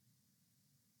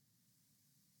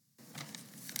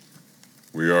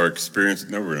We are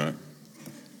experiencing, no, we're not.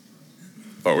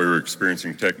 Thought we were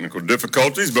experiencing technical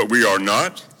difficulties, but we are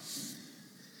not.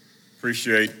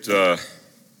 Appreciate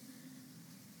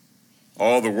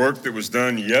all the work that was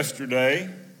done yesterday.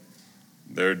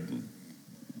 They're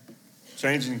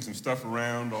changing some stuff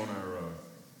around on our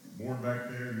board back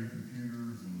there, new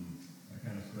computers and that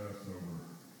kind of stuff, so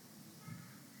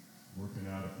we're working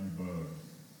out a few bugs.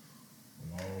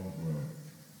 But all is well.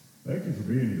 Thank you for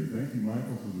being here. Thank you,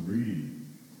 Michael, for the reading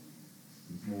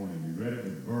this morning. You read it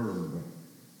with verb.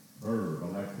 I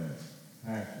like that.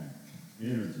 Passion,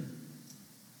 energy.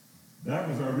 That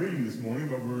was our reading this morning,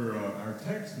 but our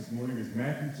text this morning is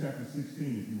Matthew chapter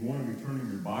 16. If you want to be turning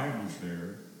your Bibles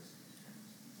there,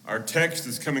 our text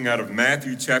is coming out of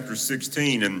Matthew chapter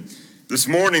 16, and this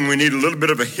morning we need a little bit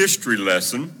of a history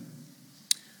lesson.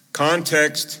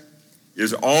 Context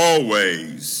is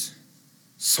always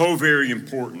so very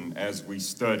important as we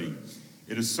study.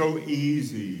 It is so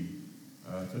easy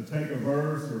to take a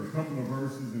verse or a couple of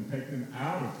verses and take them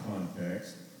out of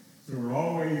context. So we're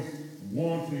always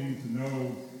wanting to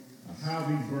know how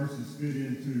these verses fit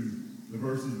into the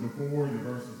verses before, the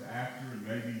verses after, and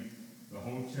maybe the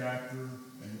whole chapter,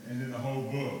 and then the whole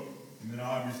book, and then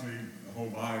obviously the whole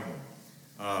Bible.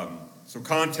 So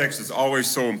context is always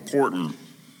so important.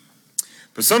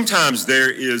 But sometimes there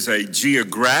is a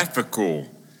geographical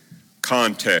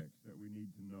context that we need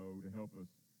to know to help us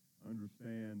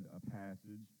understand a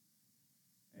passage.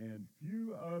 And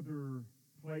few other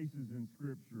places in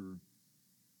Scripture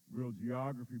will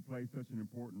geography play such an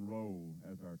important role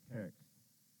as our text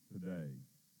today.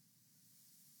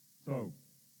 So,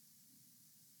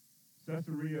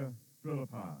 Caesarea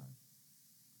Philippi.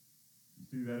 You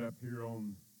see that up here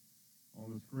on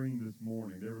the screen this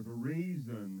morning. There was a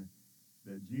reason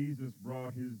that Jesus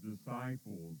brought his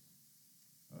disciples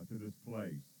to this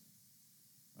place.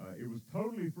 It was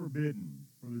totally forbidden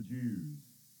for the Jews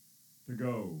to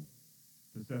go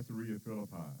to Caesarea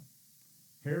Philippi.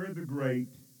 Herod the Great,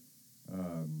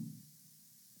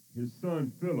 his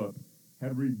son Philip,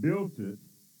 had rebuilt it,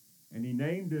 and he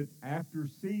named it after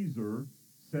Caesar,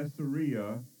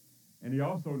 Caesarea, and he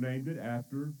also named it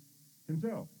after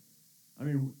himself. I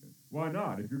mean, why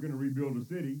not? If you're going to rebuild a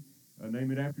city,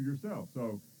 name it after yourself.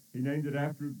 So he named it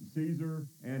after Caesar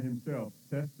and himself,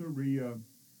 Caesarea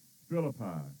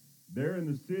Philippi. There in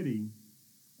the city,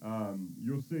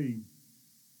 you'll see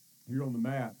here on the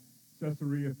map,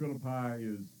 Caesarea Philippi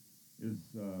is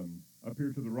up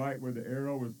here to the right where the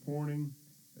arrow is pointing.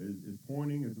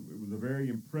 It was a very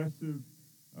impressive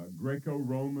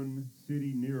Greco-Roman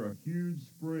city near a huge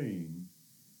spring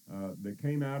that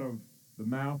came out of the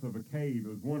mouth of a cave. It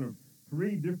was one of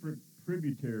three different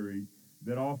tributaries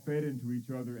that all fed into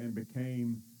each other and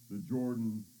became the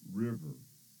Jordan River.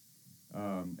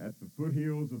 At the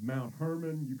foothills of Mount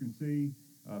Hermon, you can see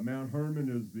Mount Hermon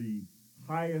is the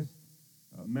highest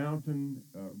mountain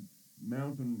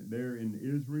there in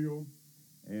Israel,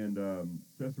 and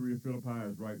Caesarea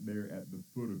Philippi is right there at the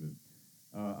foot of it.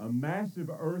 A massive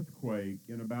earthquake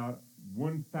in about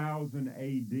 1000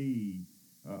 A.D.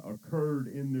 Occurred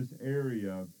in this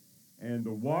area, and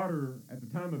the water at the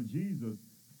time of Jesus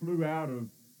flew out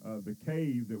of the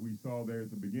cave that we saw there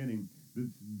at the beginning. This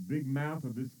big mouth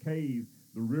of this cave,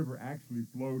 the river actually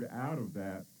flowed out of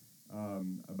that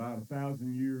about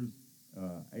 1,000 years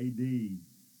A.D.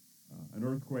 An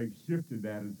earthquake shifted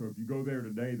that, and so if you go there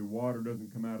today, the water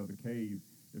doesn't come out of the cave.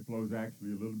 It flows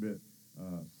actually a little bit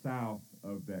south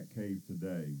of that cave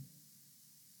today.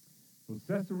 So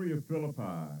Caesarea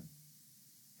Philippi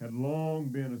had long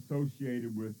been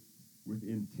associated with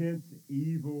intense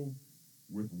evil,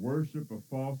 with worship of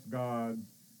false gods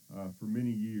for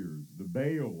many years. The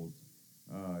Baals,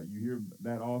 you hear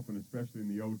that often, especially in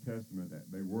the Old Testament,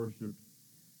 that they worshiped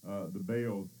the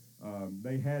Baals.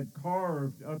 They had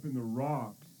carved up in the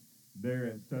rocks there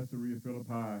at Caesarea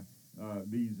Philippi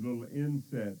these little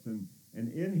insets, and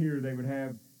in here they would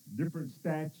have different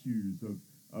statues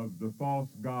of the false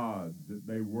gods that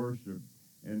they worshiped,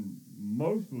 and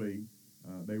mostly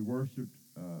they worshipped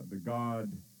the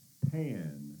god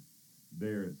Pan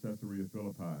there at Caesarea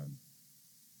Philippi.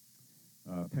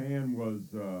 Pan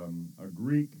was a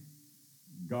Greek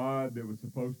god that was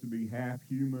supposed to be half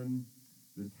human,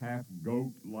 this half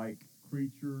goat-like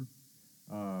creature.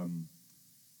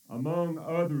 Among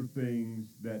other things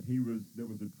that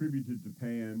was attributed to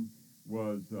Pan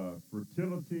was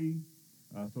fertility,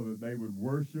 so that they would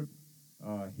worship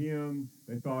him.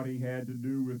 They thought he had to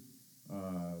do with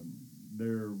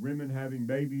their women having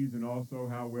babies and also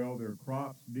how well their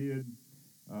crops did.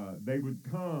 They would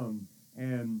come,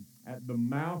 and at the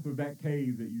mouth of that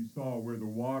cave that you saw where the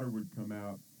water would come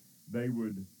out, they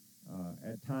would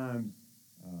at times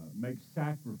make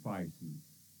sacrifices.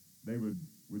 They would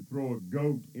throw a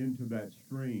goat into that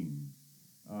stream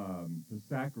to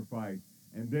sacrifice.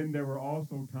 And then there were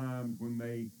also times when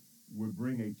they would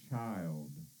bring a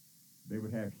child. They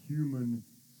would have human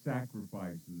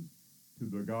sacrifices to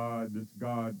the god, this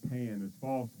god Pan, this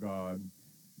false god,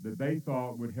 that they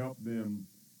thought would help them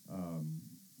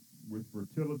with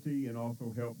fertility and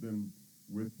also help them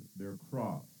with their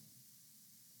crops.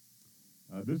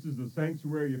 This is the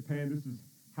sanctuary of Pan. This is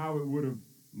how it would have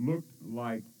looked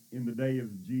like in the day of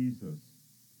Jesus.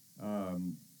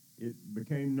 It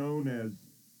became known as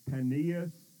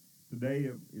Panias. Today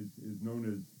it is known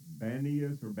as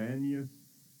Banias or Banias,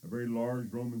 a very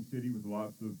large Roman city with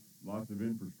lots of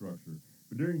infrastructure.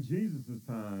 But during Jesus'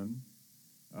 time,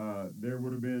 there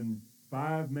would have been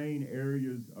 5 main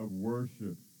areas of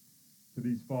worship to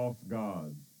these false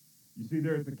gods. You see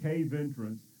there at the cave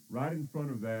entrance, right in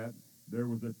front of that, there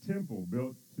was a temple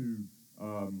built to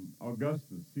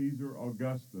Augustus, Caesar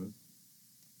Augustus,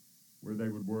 where they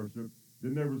would worship.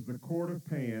 Then there was the court of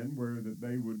Pan, where that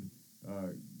they would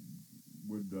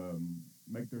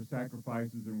make their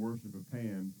sacrifices and worship of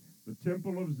Pan. The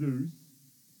temple of Zeus.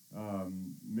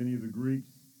 Many of the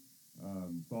Greeks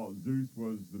thought Zeus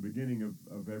was the beginning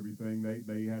of everything.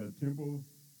 They had a temple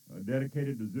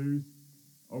dedicated to Zeus.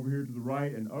 Over here to the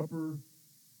right, an upper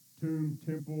tomb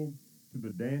temple to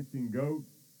the dancing goat,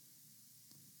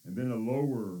 and then a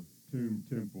lower tomb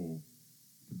temple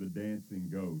to the dancing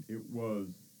goat. It was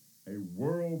a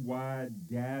worldwide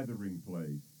gathering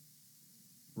place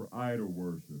for idol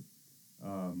worship.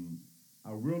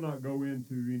 I will not go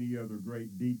into any other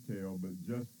great detail, but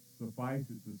just suffice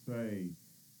it to say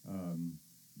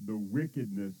the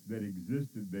wickedness that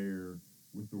existed there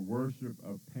with the worship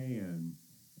of Pan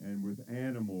and with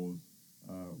animals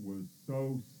was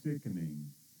so sickening.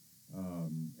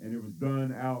 And it was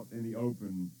done out in the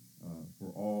open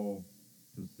for all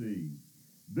to see.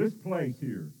 This place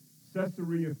here,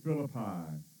 Caesarea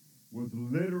Philippi, was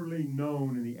literally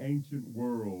known in the ancient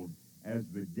world as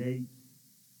the gates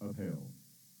of hell.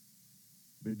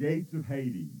 The gates of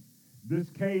Hades. This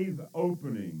cave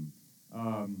opening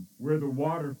where the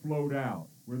water flowed out,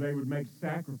 where they would make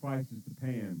sacrifices to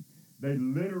Pan. It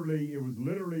was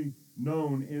literally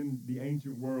known in the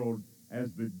ancient world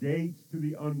as the gates to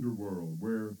the underworld,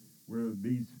 where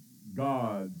these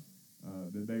gods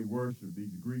that they worshiped,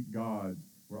 these Greek gods,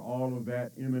 where all of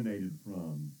that emanated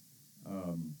from.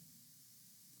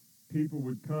 People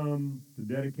would come to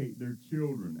dedicate their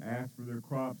children, ask for their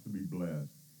crops to be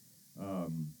blessed.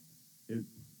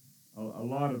 A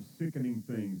lot of sickening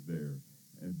things there.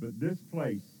 But this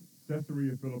place,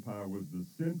 Caesarea Philippi, was the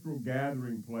central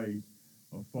gathering place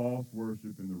of false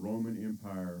worship in the Roman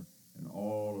Empire and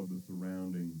all of the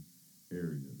surrounding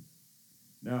areas.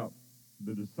 Now,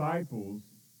 the disciples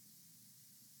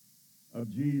of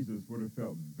Jesus would have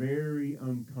felt very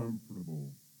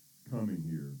uncomfortable coming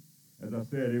here. As I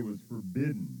said, it was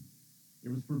forbidden. It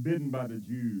was forbidden by the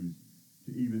Jews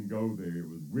to even go there. It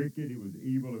was wicked, it was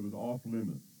evil, it was off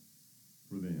limits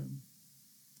for them.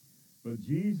 But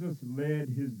Jesus led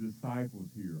his disciples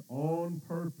here on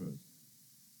purpose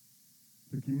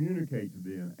to communicate to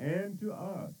them and to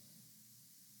us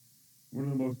one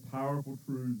of the most powerful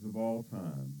truths of all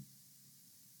time.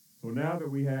 So now that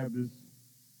we have this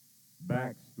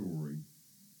backstory,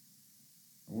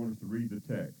 I want us to read the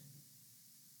text.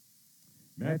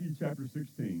 Matthew chapter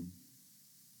 16,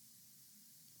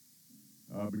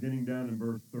 beginning down in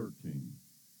verse 13.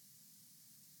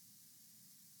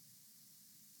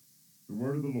 The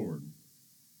word of the Lord.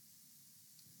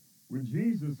 When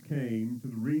Jesus came to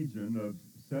the region of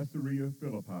Caesarea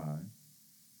Philippi,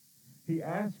 he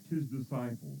asked his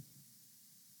disciples,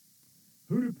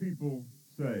 "Who do people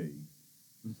say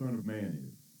the Son of Man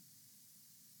is?"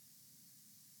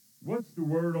 What's the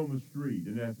word on the street,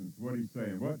 in essence, what he's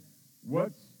saying?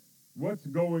 What's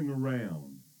going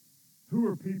around? Who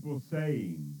are people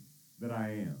saying that I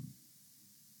am?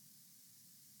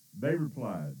 They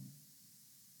replied,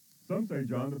 "Some say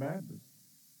John the Baptist.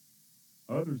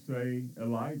 Others say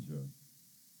Elijah.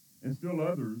 And still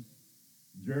others,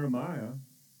 Jeremiah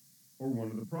or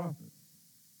one of the prophets."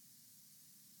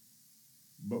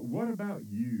 "But what about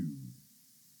you?"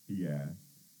 he asked.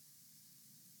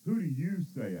 "Who do you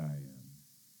say I am?"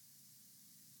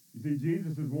 You see,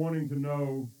 Jesus is wanting to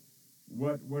know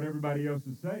what everybody else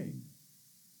is saying.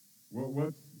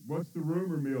 What's the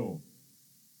rumor mill?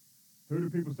 Who do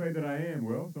people say that I am?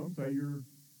 Well, some say you're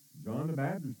John the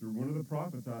Baptist or one of the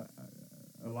prophets,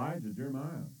 Elijah,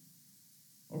 Jeremiah.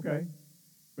 Okay.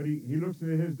 But he looks at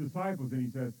his disciples and he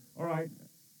says, "All right,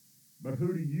 but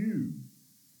who do you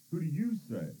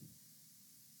say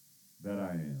that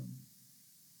I am?"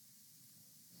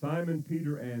 Simon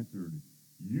Peter answered,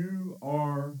 "You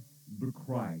are the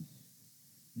Christ.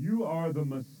 You are the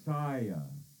Messiah.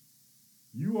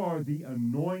 You are the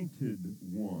anointed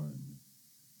one,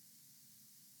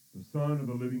 the Son of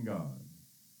the living God."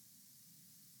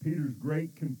 Peter's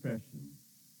great confession.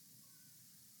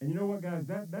 And you know what, guys?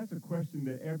 That's a question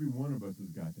that every one of us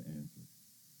has got to answer.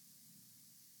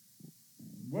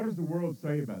 What does the world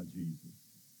say about Jesus?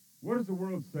 What does the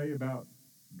world say about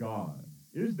God?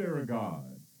 Is there a God?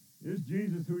 Is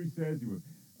Jesus who he says he was?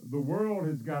 The world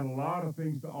has got a lot of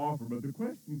things to offer, but the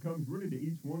question comes really to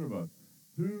each one of us.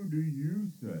 Who do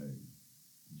you say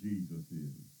Jesus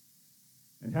is?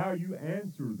 And how you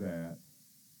answer that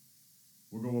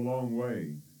will go a long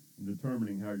way in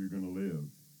determining how you're going to live.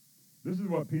 This is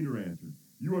what Peter answered.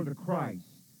 "You are the Christ,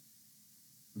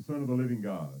 the Son of the living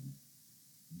God."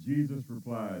 Jesus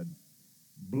replied,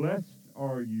 "Blessed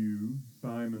are you,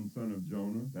 Simon, son of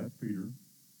Jonah," that's Peter,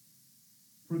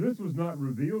 "for this was not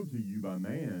revealed to you by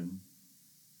man,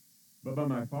 but by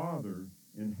my Father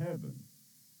in heaven."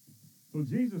 So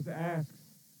Jesus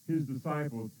asks his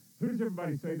disciples, "Who does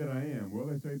everybody say that I am?" Well,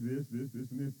 they say this,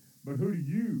 and this. "But who do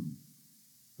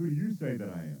you say that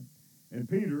I am?" And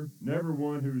Peter, never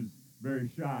one who's very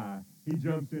shy, he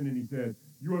jumps in and he says,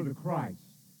 "You are the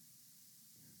Christ.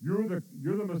 You're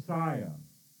the Messiah,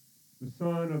 the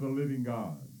Son of the living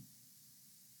God."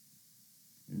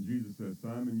 And Jesus says,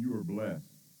 "Simon, you are blessed.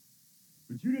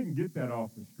 But you didn't get that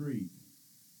off the street.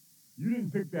 You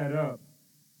didn't pick that up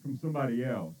from somebody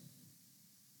else."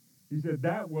 He said,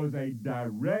 "That was a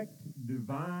direct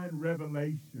divine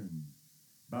revelation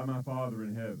by my Father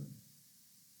in heaven."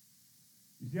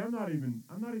 You see, I'm not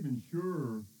even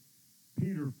sure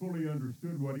Peter fully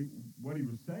understood what he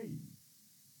was saying.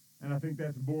 And I think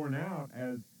that's borne out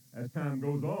as time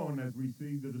goes on, as we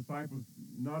see the disciples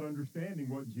not understanding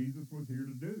what Jesus was here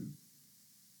to do.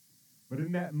 But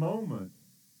in that moment,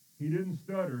 he didn't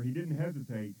stutter, he didn't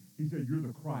hesitate. He said, "You're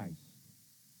the Christ,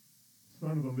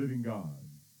 Son of the living God."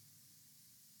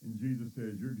 And Jesus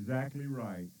says, "You're exactly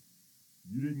right.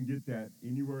 You didn't get that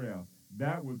anywhere else.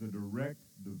 That was a direct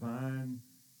divine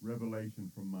revelation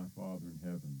from my Father in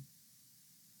heaven."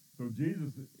 So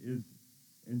Jesus is,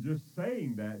 in just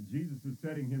saying that, Jesus is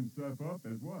setting himself up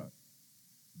as what?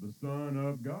 The Son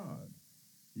of God.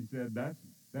 He said, that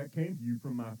came to you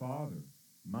from my Father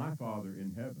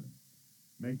in heaven,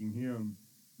 making him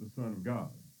the Son of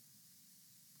God.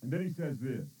 And then he says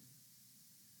this,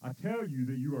 "I tell you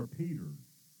that you are Peter,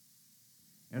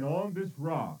 and on this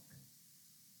rock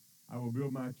I will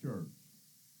build my church,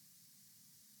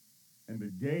 and the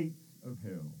gates of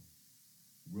hell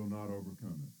will not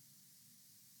overcome it."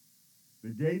 The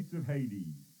gates of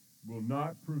Hades will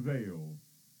not prevail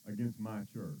against my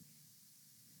church.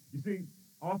 You see,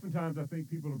 oftentimes I think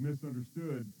people have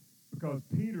misunderstood, because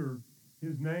Peter,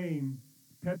 his name,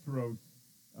 Petros,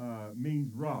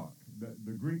 means rock.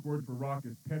 The Greek word for rock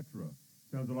is Petra.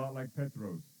 Sounds a lot like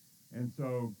Petros. And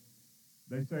so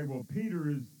they say, well, Peter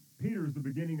is the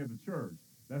beginning of the church.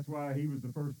 That's why he was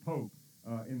the first pope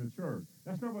in the church.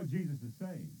 That's not what Jesus is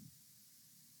saying.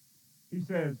 He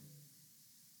says,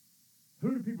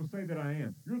 "Who do people say that I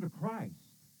am? You're the Christ.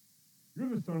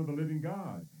 You're the Son of the living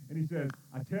God." And he says,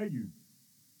 "I tell you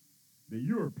that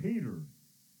you are Peter,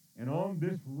 and on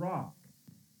this rock,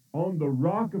 on the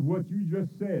rock of what you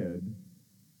just said,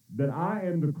 that I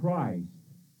am the Christ,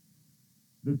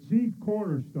 the chief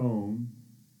cornerstone,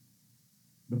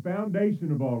 the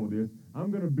foundation of all of this,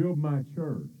 I'm going to build my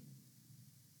church."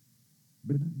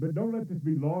 But don't let this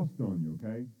be lost on you,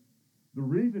 okay? The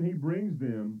reason he brings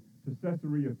them to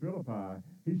Caesarea Philippi,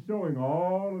 he's showing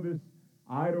all of this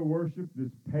idol worship,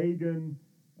 this pagan,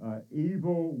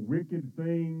 evil, wicked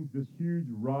things, this huge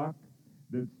rock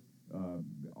that's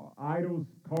idols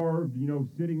carved,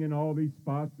 sitting in all these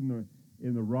spots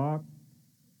in the rock,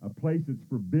 a place that's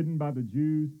forbidden by the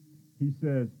Jews. He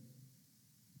says,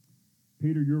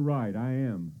 "Peter, you're right. I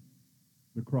am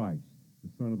the Christ, the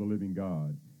Son of the living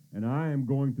God. And I am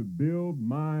going to build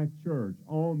my church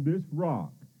on this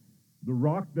rock, the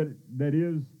rock that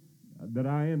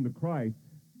I am the Christ.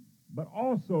 But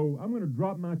also, I'm going to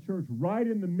drop my church right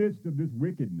in the midst of this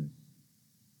wickedness."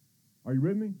 Are you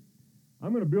with me?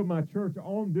 "I'm going to build my church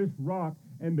on this rock,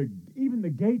 and even the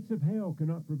gates of hell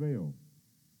cannot prevail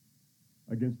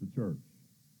against the church."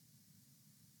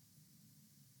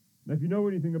 Now, if you know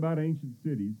anything about ancient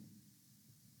cities,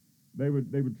 they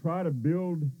would try to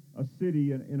build a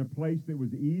city in a place that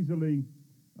was easily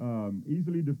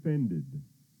defended,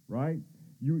 right?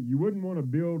 You wouldn't want to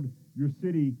build your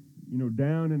city,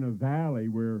 down in a valley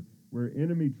where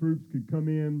enemy troops could come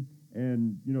in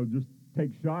and just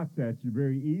take shots at you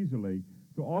very easily.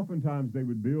 So oftentimes they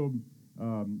would build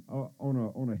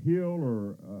on a hill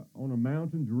or on a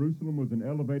mountain. Jerusalem was an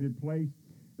elevated place.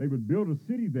 They would build a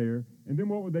city there, and then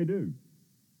what would they do?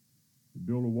 They'd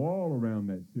build a wall around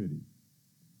that city.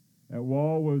 That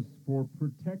wall was for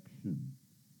protection,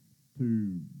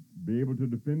 to be able to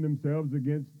defend themselves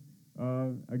against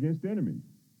enemies.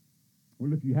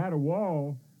 Well, if you had a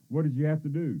wall, what did you have to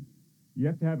do? You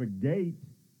have to have a gate,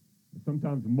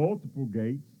 sometimes multiple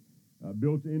gates,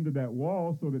 built into that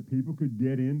wall so that people could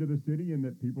get into the city and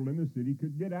that people in the city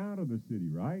could get out of the city,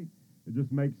 right? It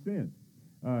just makes sense.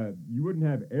 You wouldn't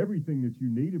have everything that you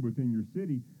needed within your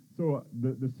city, so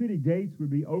the city gates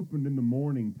would be opened in the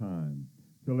morning time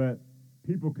to let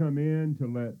people come in, to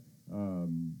let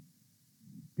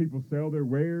people sell their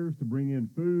wares, to bring in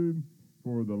food,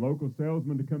 for the local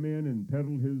salesman to come in and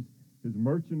peddle his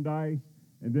merchandise,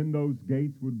 and then those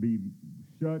gates would be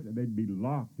shut and they'd be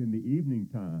locked in the evening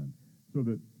time so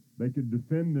that they could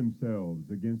defend themselves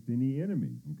against any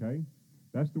enemy, okay?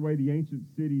 That's the way the ancient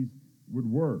cities would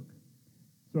work.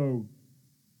 So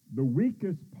the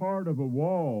weakest part of a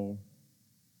wall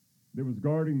that was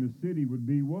guarding the city would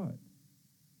be what?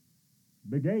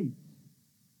 The gates.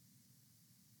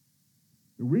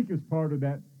 The weakest part of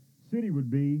that city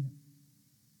would be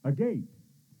a gate.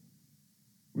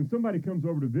 When somebody comes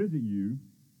over to visit you,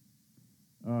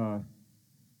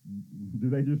 do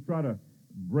they just try to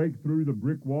break through the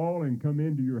brick wall and come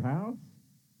into your house?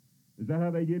 Is that how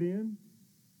they get in?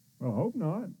 Well, I hope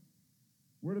not.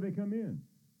 Where do they come in?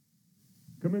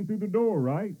 Come in through the door,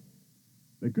 right?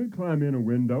 They could climb in a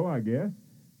window, I guess,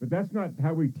 but that's not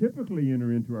how we typically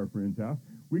enter into our friend's house.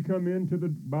 We come in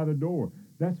by the door.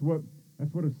 That's what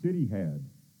a city had.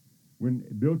 When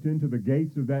built into the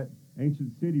gates of that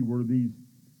ancient city were these,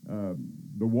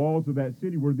 the walls of that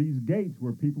city were these gates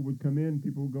where people would come in,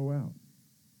 people would go out.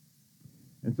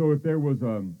 And so if there was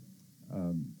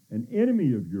an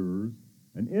enemy of yours,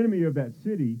 an enemy of that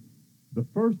city, the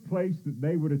first place that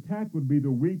they would attack would be the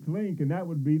weak link, and that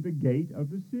would be the gate of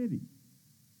the city.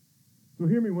 So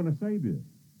hear me when I say this.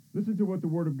 Listen to what the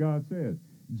Word of God says.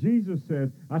 Jesus says,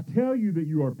 I tell you that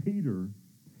you are Peter,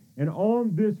 and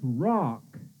on this rock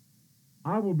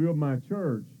I will build my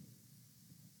church,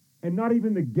 and not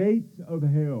even the gates of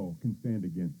hell can stand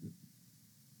against it.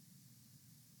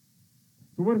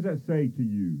 So what does that say to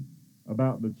you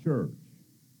about the church?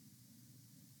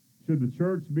 Should the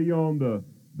church be on the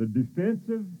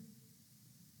defensive,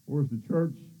 or is the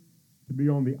church to be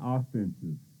on the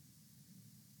offensive?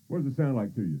 What does it sound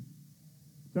like to you?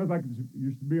 It sounds like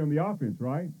you should be on the offense,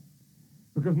 right?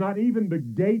 Because not even the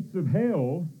gates of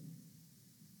hell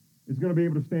is going to be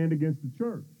able to stand against the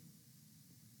church.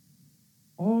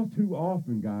 All too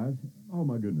often, guys, oh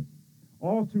my goodness,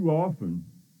 all too often,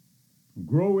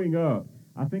 growing up,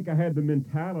 I think I had the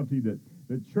mentality that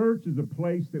the church is a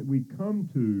place that we come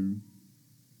to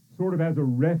sort of as a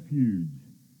refuge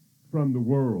from the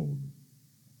world.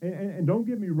 And don't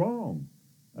get me wrong,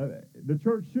 the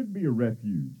church should be a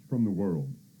refuge from the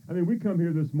world. I mean, we come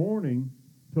here this morning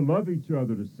to love each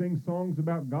other, to sing songs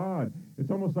about God.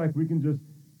 It's almost like we can just,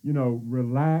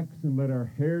 relax and let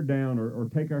our hair down or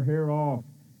take our hair off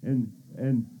and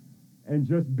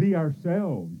just be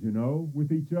ourselves,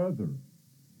 with each other.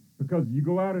 Because you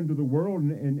go out into the world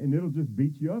and it'll just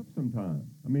beat you up sometimes.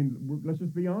 I mean, let's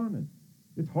just be honest.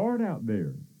 It's hard out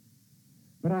there.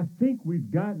 But I think we've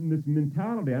gotten this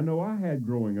mentality, I know I had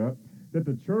growing up, that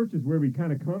the church is where we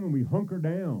kind of come and we hunker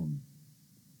down.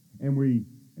 And we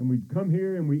come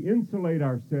here and we insulate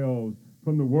ourselves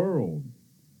from the world.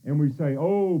 And we say,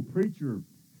 oh, preacher,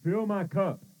 fill my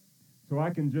cup so I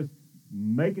can just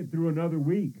make it through another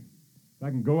week. I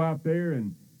can go out there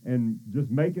and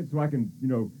just make it so I can,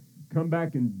 come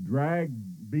back and drag,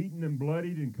 beaten and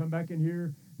bloodied, and come back in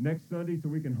here next Sunday so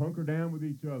we can hunker down with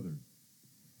each other.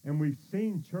 And we've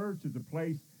seen church as a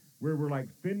place where we're like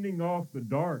fending off the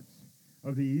darts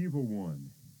of the evil one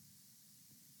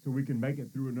so we can make it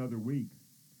through another week.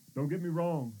 Don't get me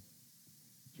wrong.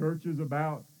 Church is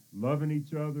about loving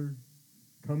each other,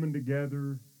 coming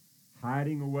together,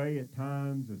 hiding away at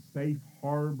times, a safe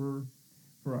harbor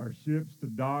for our ships to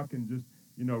dock and just,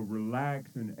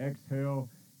 relax and exhale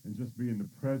and just be in the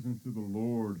presence of the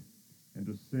Lord and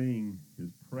to sing his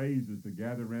praises, to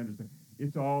gather around and say,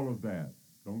 it's all of that.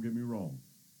 Don't get me wrong.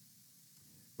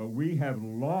 But we have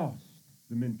lost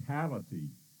the mentality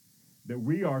that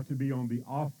we are to be on the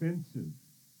offensive.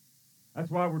 That's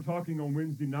why we're talking on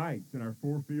Wednesday nights in our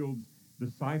Four Fields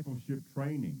discipleship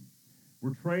training.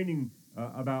 We're training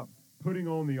about putting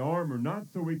on the armor, not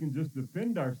so we can just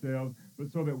defend ourselves,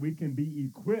 but so that we can be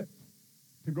equipped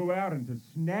to go out and to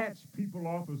snatch people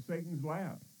off of Satan's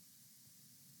lap,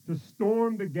 to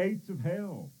storm the gates of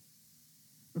hell,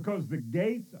 because the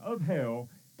gates of hell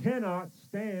cannot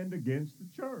stand against the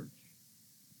church.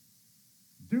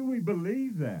 Do we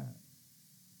believe that?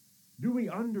 Do we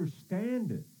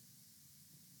understand it?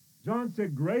 John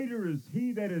said, greater is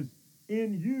he that is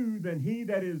in you than he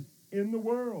that is in the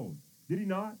world. Did he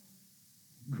not?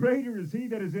 Greater is he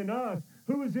that is in us.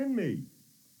 Who is in me?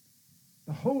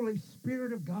 The Holy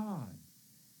Spirit of God.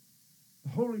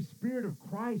 The Holy Spirit of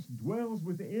Christ dwells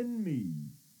within me.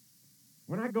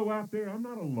 When I go out there, I'm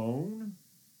not alone.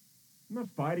 I'm not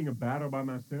fighting a battle by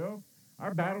myself.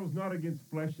 Our battle is not against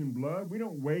flesh and blood. We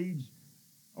don't wage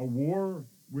a war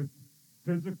with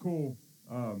physical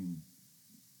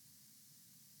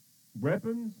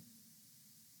weapons.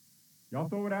 Y'all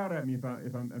throw it out at me if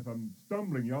I'm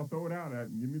stumbling. Y'all throw it out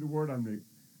at me. Give me the word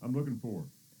I'm looking for.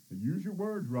 Use your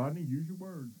words, Rodney. Use your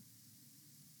words.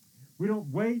 We don't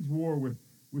wage war with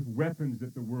weapons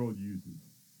that the world uses.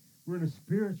 We're in a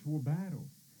spiritual battle.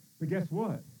 But guess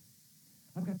what?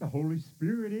 I've got the Holy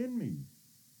Spirit in me.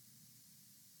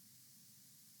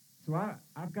 So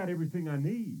I've got everything I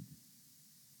need.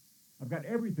 I've got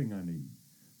everything I need.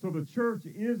 So the church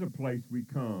is a place we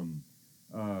come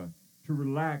to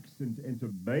relax and to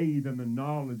bathe in the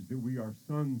knowledge that we are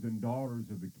sons and daughters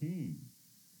of the King.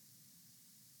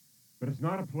 But it's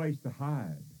not a place to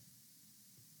hide.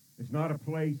 It's not a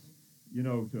place,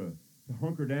 to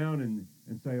hunker down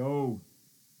and say, oh,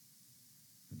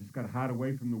 I just got to hide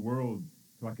away from the world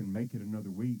so I can make it another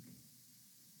week.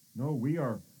 No,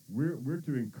 we're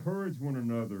to encourage one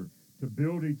another, to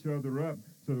build each other up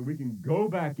so that we can go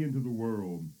back into the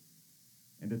world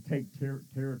and to take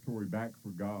territory back for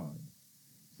God.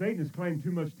 Satan has claimed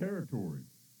too much territory.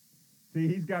 See,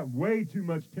 he's got way too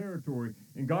much territory,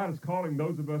 and God is calling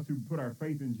those of us who put our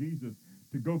faith in Jesus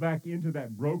to go back into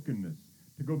that brokenness,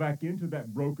 to go back into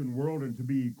that broken world and to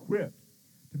be equipped,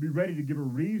 to be ready to give a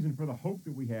reason for the hope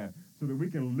that we have so that we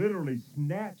can literally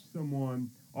snatch someone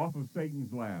off of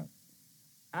Satan's lap,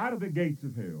 out of the gates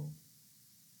of hell,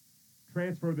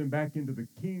 transfer them back into the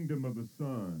kingdom of the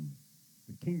Son,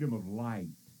 the kingdom of light,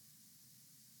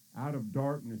 out of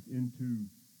darkness into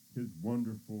his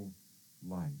wonderful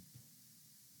light.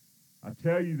 I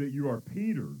tell you that you are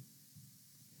Peter,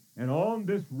 and on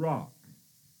this rock,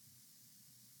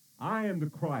 I am the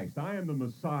Christ, I am the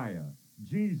Messiah,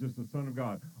 Jesus, the Son of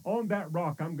God. On that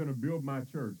rock, I'm going to build my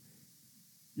church.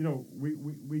 We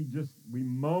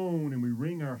moan and we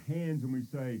wring our hands and we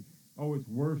say, oh, it's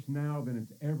worse now than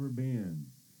it's ever been.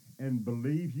 And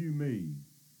believe you me,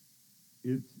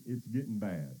 it's getting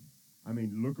bad. I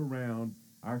mean, look around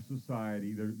our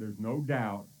society. There's no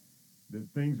doubt that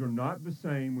things are not the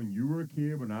same when you were a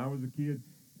kid, when I was a kid.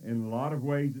 In a lot of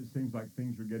ways, it seems like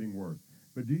things are getting worse.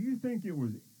 But do you think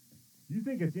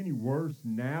it's any worse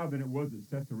now than it was at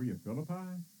Caesarea Philippi?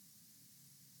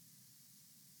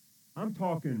 I'm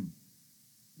talking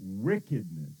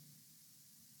wickedness,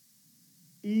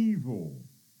 evil,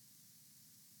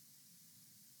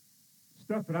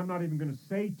 stuff that I'm not even going to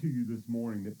say to you this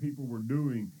morning that people were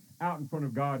doing out in front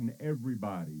of God and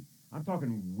everybody. I'm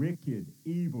talking wicked,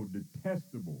 evil,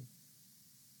 detestable.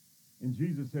 And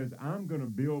Jesus says, I'm going to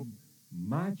build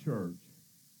my church,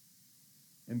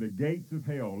 and the gates of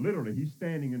hell, literally, he's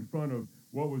standing in front of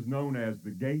what was known as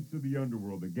the gates of the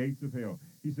underworld, the gates of hell.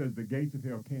 He says the gates of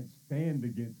hell can't stand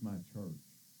against my church.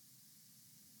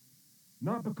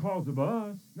 Not because of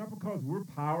us, not because we're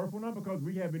powerful, not because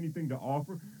we have anything to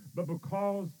offer, but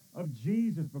because of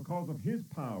Jesus, because of his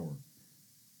power,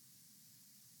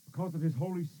 because of his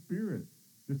Holy Spirit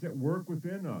that's at work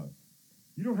within us.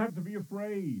 You don't have to be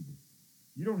afraid.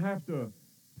 You don't have to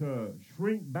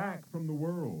shrink back from the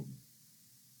world.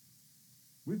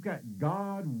 We've got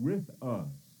God with us,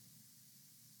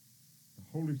 the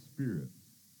Holy Spirit.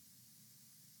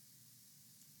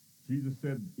 Jesus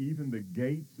said even the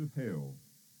gates of hell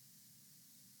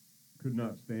could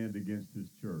not stand against his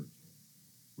church.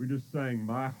 We just sang,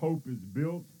 my hope is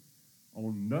built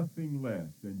on nothing less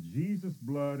than Jesus'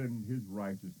 blood and his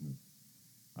righteousness.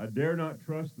 I dare not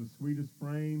trust the sweetest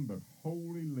frame, but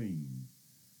wholly lean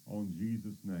on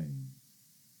Jesus' name.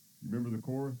 You remember the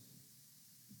chorus?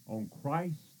 On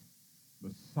Christ,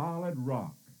 the solid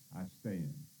rock, I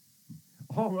stand.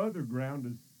 All other ground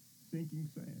is sinking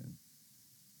sand.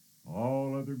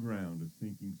 All other ground is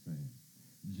sinking sand.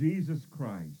 Jesus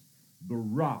Christ, the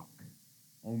rock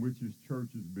on which his church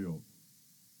is built,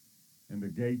 and the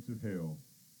gates of hell,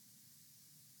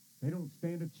 they don't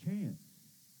stand a chance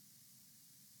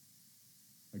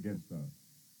against us.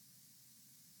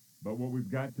 But what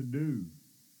we've got to do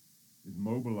is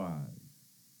mobilize.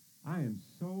 I am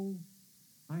so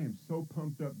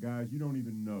pumped up, guys, you don't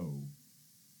even know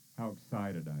how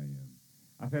excited I am.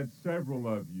 I've had several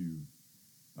of you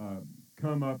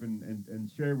come up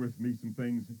and share with me some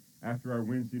things after our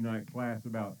Wednesday night class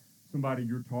about somebody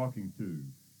you're talking to,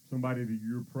 somebody that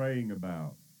you're praying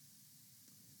about.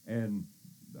 And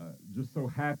just so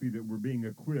happy that we're being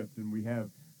equipped and we have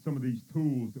some of these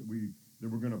tools that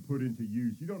we're going to put into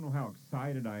use. You don't know how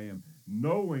excited I am,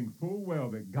 knowing full well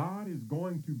that God is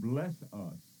going to bless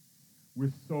us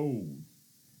with souls,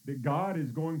 that God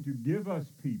is going to give us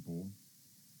people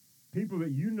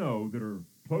that you know that are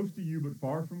close to you but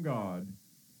far from God.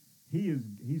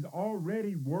 He's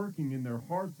already working in their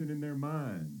hearts and in their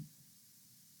minds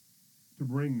to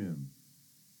bring them.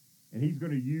 And he's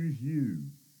going to use you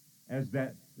as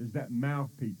that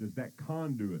mouthpiece, as that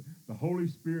conduit, the Holy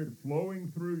Spirit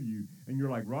flowing through you. And you're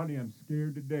like, Rodney, I'm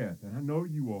scared to death. And I know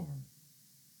you are.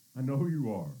 I know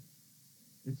you are.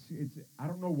 It's I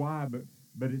don't know why,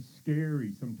 but it's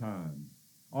scary sometimes,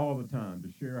 all the time,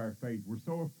 to share our faith. We're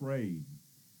so afraid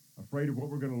of what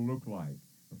we're going to look like,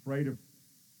 afraid of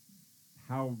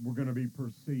how we're going to be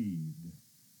perceived.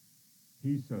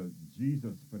 He's a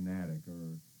Jesus fanatic,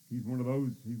 or he's one of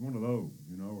those,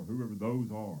 or whoever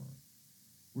those are.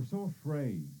 We're so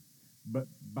afraid. But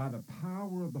by the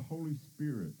power of the Holy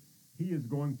Spirit, he is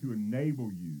going to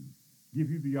enable you,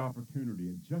 give you the opportunity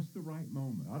at just the right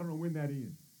moment. I don't know when that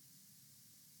is.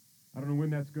 I don't know when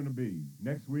that's going to be,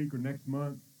 next week or next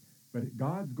month, but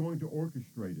God's going to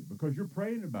orchestrate it because you're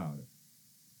praying about it.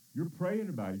 You're praying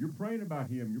about it. You're praying about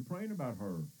him. You're praying about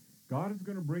her. God is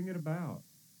going to bring it about.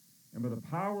 And by the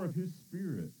power of his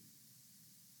Spirit,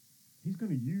 he's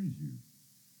going to use you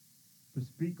to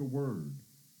speak a word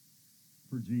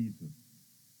for Jesus.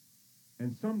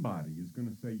 And somebody is going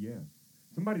to say yes.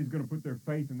 Somebody's going to put their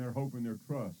faith and their hope and their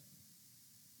trust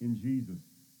in Jesus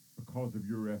because of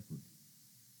your effort.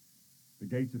 The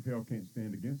gates of hell can't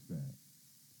stand against that.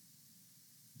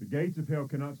 The gates of hell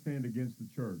cannot stand against the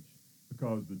church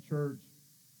because the church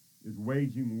is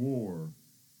waging war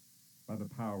by the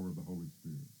power of the Holy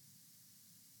Spirit.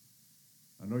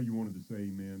 I know you wanted to say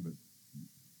amen, but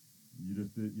you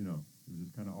just did, it was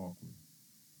just kind of awkward.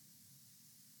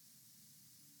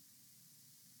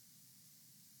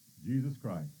 Jesus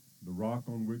Christ, the rock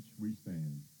on which we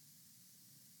stand.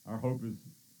 Our hope is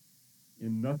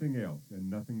in nothing else and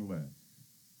nothing less.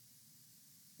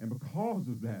 And because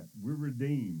of that, we're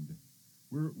redeemed.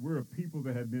 We're a people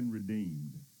that have been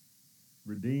redeemed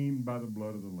by the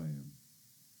blood of the Lamb.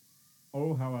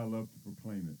 Oh, how I love to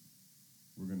proclaim it.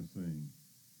 We're going to sing,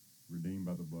 redeemed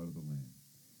by the blood of the Lamb.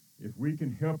 If we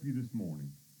can help you this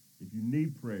morning, if you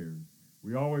need prayers,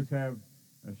 we always have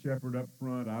a shepherd up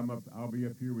front. I'll be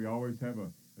up here. We always have a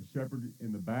shepherd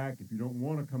in the back. If you don't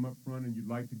want to come up front and you'd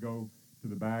like to go to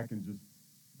the back and just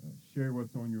share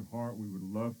what's on your heart, we would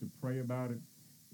love to pray about it.